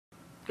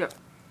Yep.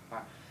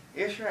 Alright.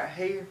 This right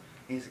here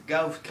is a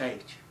ghost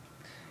cage.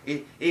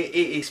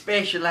 It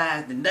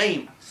specialized in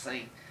demons,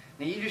 see.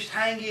 Now you just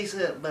hang this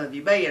up above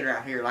your bed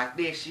right here like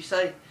this, you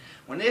see.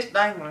 When this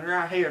dangling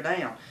right here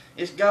down,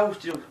 this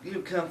ghost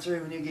will come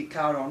through and you'll get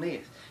caught on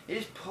this. It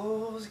just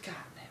pulls the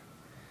cotton out.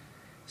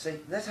 See,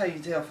 that's how you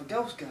tell if a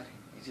ghost got him.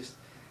 It just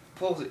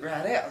pulls it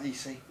right out, you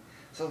see.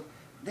 So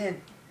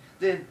then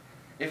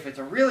if it's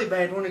a really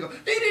bad one, it goes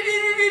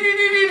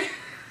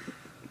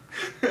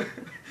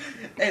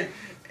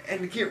and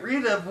to get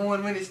rid of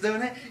one when it's doing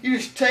that, you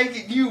just take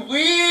it, you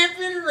whip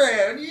it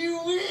around,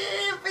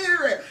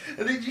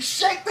 and then you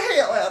shake the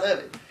hell out of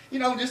it. You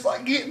know, just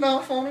like getting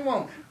off on a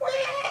woman.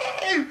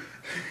 Woo!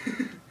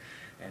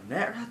 And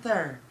that right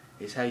there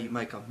is how you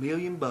make $1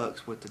 million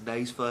with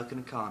today's fucking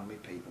economy,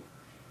 people.